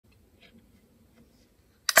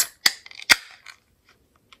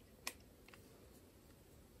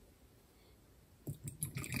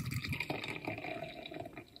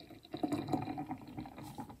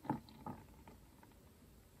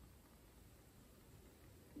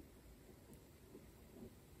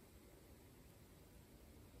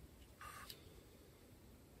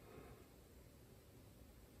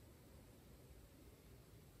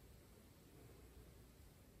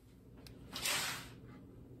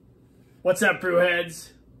What's up,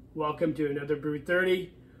 Brewheads? Welcome to another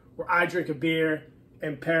Brewthirty, where I drink a beer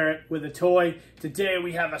and pair it with a toy. Today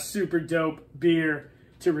we have a super dope beer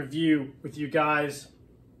to review with you guys.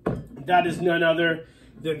 That is none other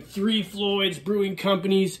than Floyd'S Brewing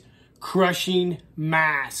Company's Crushing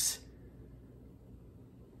Mass.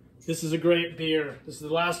 This is a great beer. This is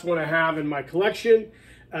the last one I have in my collection.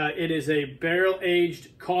 It is a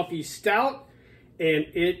barrel-aged coffee stout, and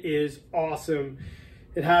it is awesome.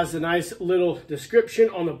 It has a nice little description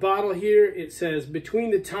on the bottle here. It says,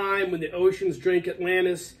 between the time when the oceans drank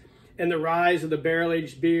Atlantis and the rise of the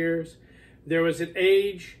barrel-aged beers, there was an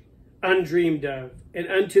age undreamed of, and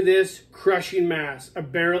unto this crushing mass, a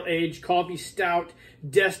barrel-aged coffee stout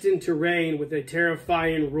destined to reign with a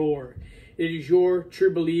terrifying roar. It is your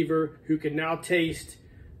true believer who can now taste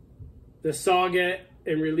the saga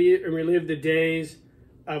and relive the days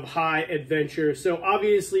of high adventure. So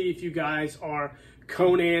obviously, if you guys are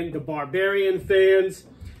Conan the Barbarian fans,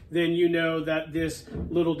 then you know that this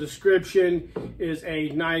little description is a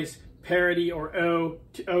nice parody or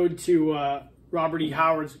ode to Robert E.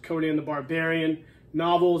 Howard's Conan the Barbarian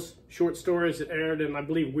novels, short stories that aired in, I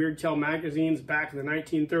believe, Weird Tale magazines back in the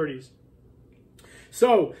 1930s.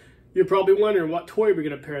 So you're probably wondering what toy we're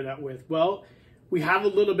going to pair that with. Well, we have a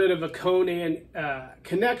little bit of a Conan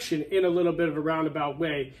connection in a little bit of a roundabout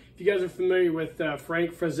way. If you guys are familiar with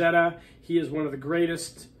Frank Frazetta, he is one of the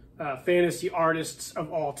greatest fantasy artists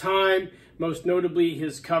of all time. Most notably,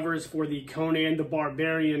 his covers for the Conan the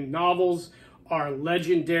Barbarian novels are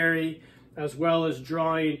legendary, as well as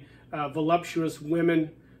drawing voluptuous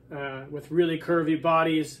women with really curvy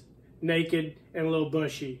bodies, naked and a little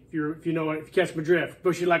bushy. If you catch my drift,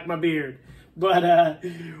 bushy like my beard. But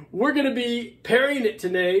we're going to be pairing it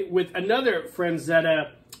today with another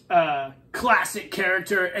Frazetta classic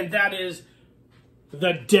character, and that is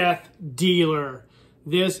the Death Dealer.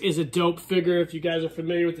 This is a dope figure. If you guys are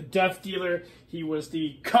familiar with the Death Dealer, he was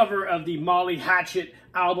the cover of the Molly Hatchet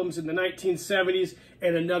albums in the 1970s,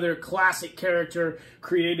 and another classic character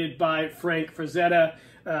created by Frank Frazetta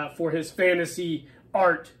for his fantasy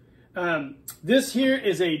art. This here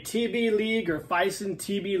is a TB League or Fison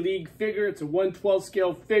TB League figure. It's a 1/12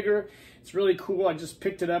 scale figure. It's really cool. I just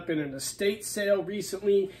picked it up in an estate sale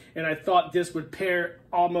recently, and I thought this would pair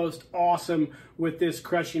almost awesome with this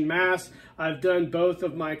Crushing Mass. I've done both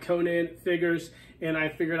of my Conan figures, and I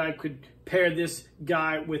figured I could pair this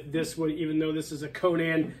guy with this one, even though this is a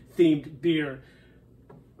Conan themed beer.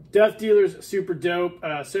 Death Dealer's super dope.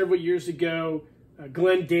 Several years ago,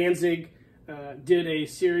 Glenn Danzig did a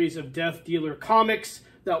series of Death Dealer comics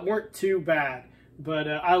that weren't too bad, but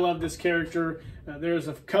I love this character. There's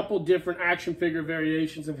a couple different action figure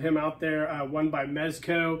variations of him out there, one by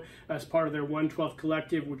Mezco as part of their 1/12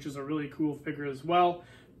 collective, which is a really cool figure as well,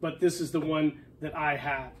 but this is the one that I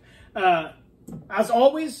have. As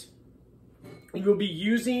always, we'll be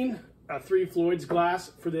using a Floyd'S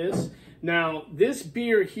glass for this. Now, this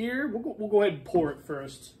beer here, we'll go ahead and pour it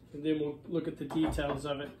first, and then we'll look at the details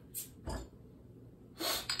of it.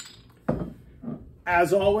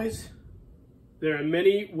 As always, there are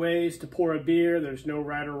many ways to pour a beer. There's no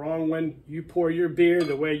right or wrong one. You pour your beer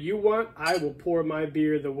the way you want. I will pour my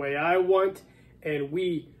beer the way I want. And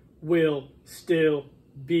we will still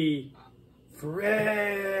be friends.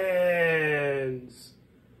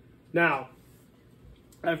 Now,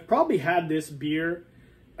 I've probably had this beer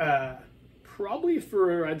probably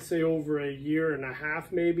for, I'd say, over a year and a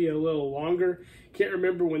half, maybe a little longer. Can't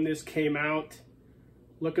remember when this came out.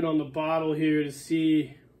 Looking on the bottle here to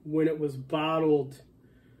see when it was bottled.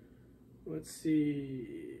 Let's see.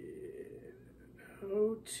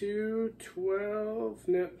 02/12.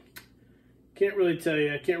 No, can't really tell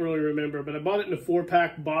you. I can't really remember. But I bought it in a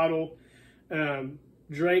 4-pack bottle.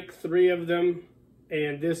 Drank 3 of them.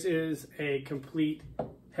 And this is a complete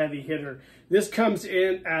heavy hitter. This comes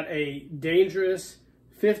in at a dangerous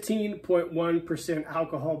 15.1%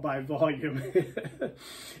 alcohol by volume.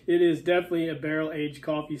 It is definitely a barrel-aged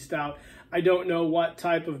coffee stout. I don't know what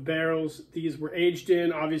type of barrels these were aged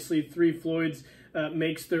in. Obviously, Floyd'S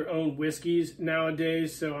makes their own whiskeys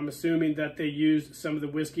nowadays, so I'm assuming that they used some of the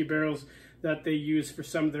whiskey barrels that they use for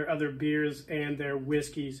some of their other beers and their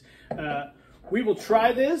whiskeys. We will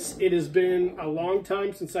try this. It has been a long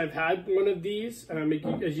time since I've had one of these.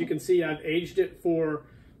 As you can see, I've aged it for,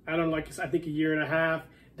 I don't know, I think a year and a half.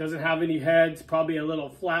 Doesn't have any heads, probably a little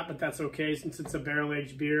flat, but that's okay since it's a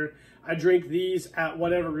barrel-aged beer. I drink these at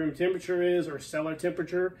whatever room temperature is or cellar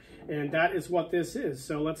temperature, and that is what this is.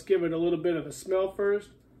 So let's give it a little bit of a smell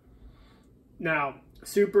first. Now,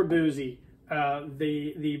 super boozy.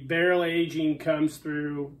 The barrel aging comes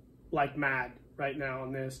through like mad right now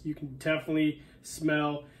on this. You can definitely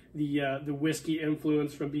smell the whiskey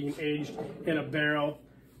influence from being aged in a barrel.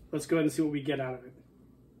 Let's go ahead and see what we get out of it.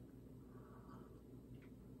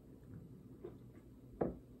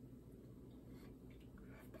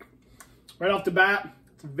 Right off the bat,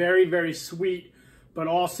 it's very, very sweet, but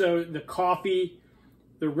also the coffee,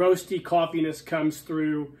 the roasty coffeeness comes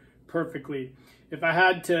through perfectly. If I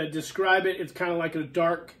had to describe it, it's kind of like a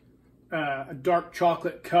dark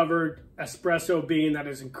chocolate covered espresso bean that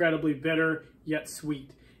is incredibly bitter yet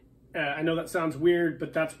sweet. I know that sounds weird,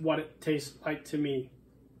 but that's what it tastes like to me.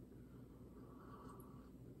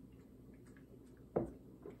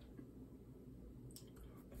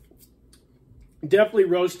 Definitely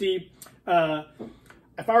roasty.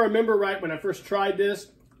 If I remember right, when I first tried this,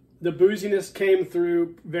 the booziness came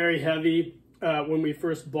through very heavy when we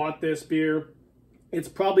first bought this beer. It's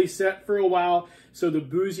probably set for a while, so the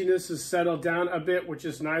booziness has settled down a bit, which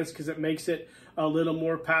is nice because it makes it a little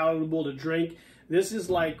more palatable to drink. This is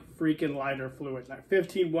like freaking lighter fluid, like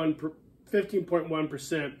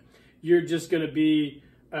 15.1%. You're just gonna be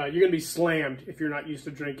slammed if you're not used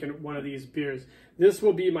to drinking one of these beers. This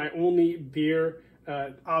will be my only beer,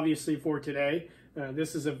 obviously, for today.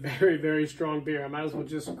 This is a very, very strong beer. I might as well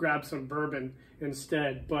just grab some bourbon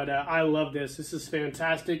instead, but I love this. This is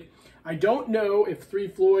fantastic. I don't know if Three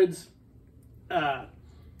Floyd's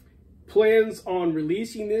plans on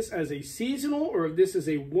releasing this as a seasonal or if this is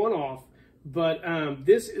a one-off, but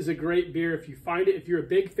this is a great beer if you find it. If you're a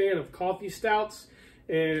big fan of coffee stouts,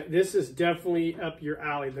 this is definitely up your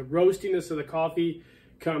alley. The roastiness of the coffee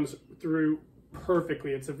comes through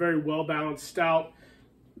perfectly. It's a very well-balanced stout.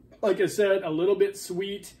 Like I said, a little bit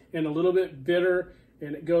sweet and a little bit bitter,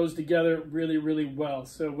 and it goes together really, really well.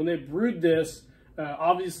 So when they brewed this,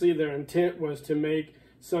 obviously their intent was to make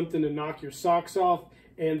something to knock your socks off,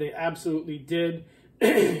 and they absolutely did.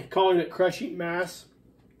 Calling it Crushing Mass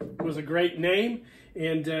was a great name,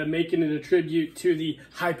 and making it a tribute to the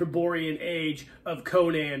Hyperborean age of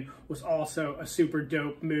Conan was also a super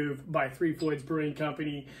dope move by Three Floyd's Brewing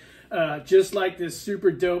Company. Just like this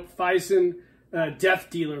super dope Fison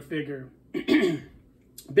Death Dealer figure.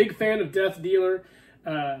 Big fan of Death Dealer.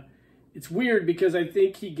 It's weird because I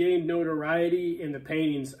think he gained notoriety in the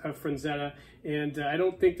paintings of Franzetta, and I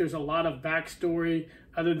don't think there's a lot of backstory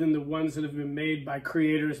other than the ones that have been made by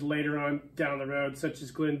creators later on down the road, such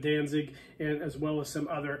as Glenn Danzig, and as well as some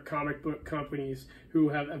other comic book companies who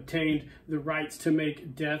have obtained the rights to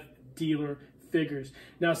make Death Dealer figures.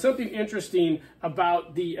 Now, something interesting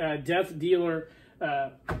about the Death Dealer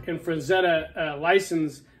and Franzetta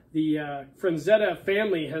license, the Franzetta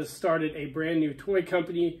family has started a brand new toy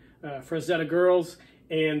company, Franzetta Girls,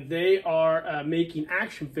 and they are making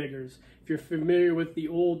action figures. If you're familiar with the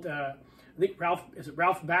old, I think Ralph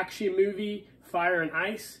Bakshi movie, Fire and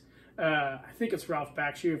Ice? I think it's Ralph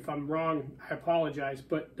Bakshi. If I'm wrong, I apologize.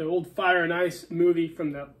 But the old Fire and Ice movie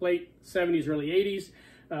from the late 70s, early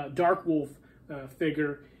 80s, Dark Wolf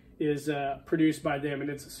figure is produced by them, and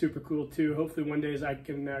it's super cool too. Hopefully one day I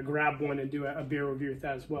can grab one and do a beer review with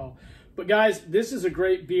that as well. But guys, this is a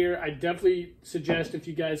great beer. I definitely suggest, if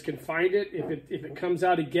you guys can find it, if it comes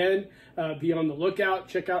out again, be on the lookout.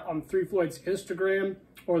 Check out on Three Floyd's Instagram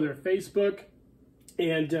or their Facebook,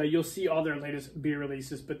 and you'll see all their latest beer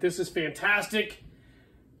releases. But this is fantastic.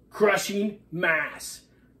 Crushing Mass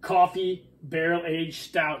Coffee Barrel-Aged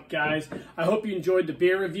Stout, guys. I hope you enjoyed the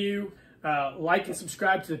beer review. Like and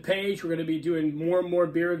subscribe to the page. We're going to be doing more and more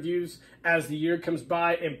beer reviews as the year comes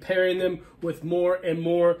by and pairing them with more and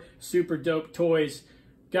more super dope toys.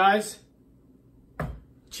 Guys,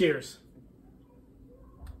 cheers.